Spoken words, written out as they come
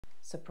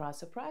Surprise,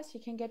 surprise, you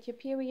can get your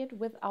period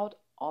without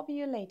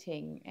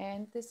ovulating.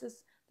 And this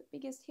is the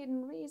biggest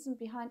hidden reason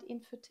behind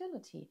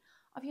infertility.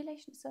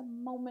 Ovulation is a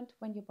moment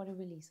when your body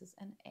releases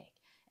an egg.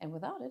 And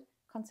without it,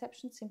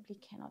 conception simply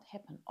cannot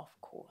happen, of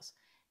course,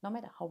 no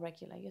matter how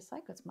regular your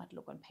cycles might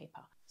look on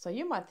paper. So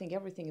you might think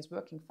everything is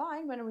working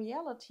fine, when in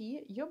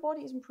reality, your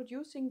body isn't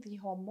producing the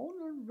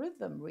hormonal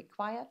rhythm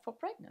required for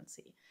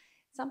pregnancy.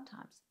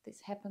 Sometimes this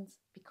happens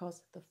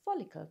because the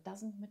follicle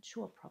doesn't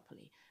mature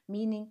properly,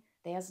 meaning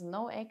there's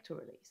no egg to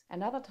release.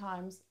 And other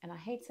times, and I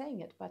hate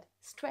saying it, but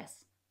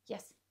stress,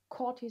 yes,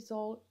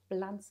 cortisol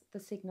blunts the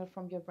signal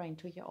from your brain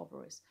to your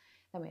ovaries.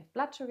 Then we have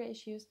blood sugar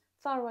issues,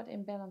 thyroid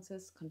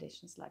imbalances,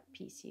 conditions like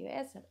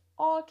PCOS that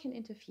all can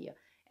interfere.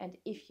 And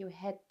if you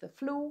had the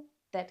flu,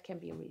 that can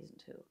be a reason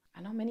too.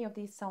 I know many of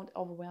these sound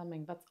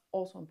overwhelming, but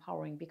also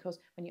empowering, because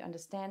when you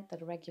understand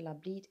that a regular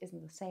bleed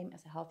isn't the same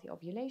as a healthy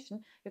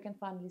ovulation, you can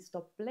finally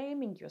stop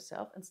blaming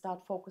yourself and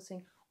start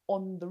focusing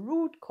on the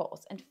root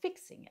cause and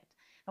fixing it.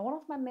 Now, one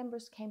of my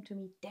members came to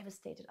me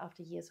devastated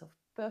after years of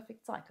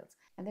perfect cycles,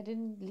 and they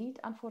didn't lead,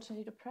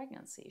 unfortunately, to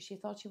pregnancy. She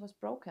thought she was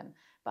broken,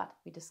 but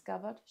we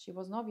discovered she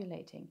wasn't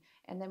ovulating,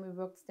 and then we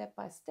worked step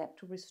by step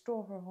to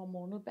restore her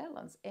hormonal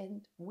balance,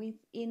 and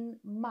within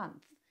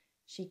months,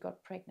 she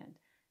got pregnant.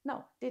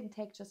 No, didn't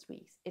take just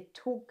weeks. It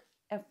took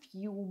a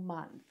few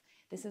months.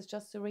 This is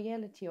just the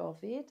reality of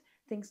it.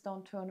 Things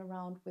don't turn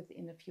around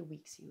within a few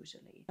weeks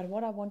usually. But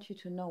what I want you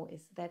to know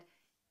is that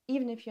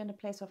even if you're in a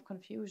place of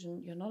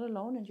confusion, you're not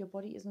alone and your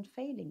body isn't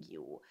failing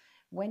you.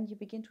 When you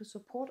begin to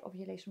support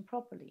ovulation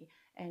properly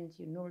and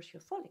you nourish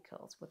your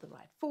follicles with the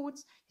right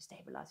foods, you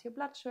stabilize your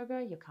blood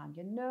sugar, you calm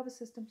your nervous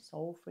system,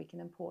 so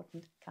freaking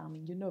important,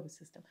 calming your nervous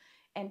system.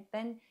 And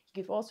then you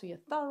give also your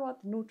thyroid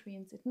the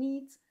nutrients it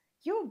needs,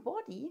 your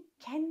body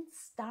can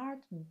start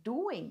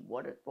doing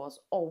what it was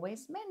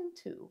always meant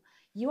to.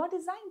 You are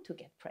designed to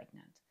get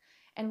pregnant.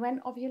 And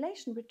when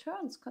ovulation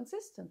returns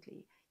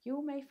consistently,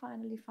 you may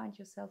finally find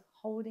yourself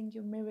holding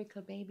your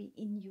miracle baby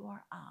in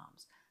your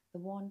arms, the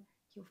one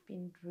you've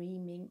been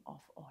dreaming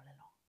of all along.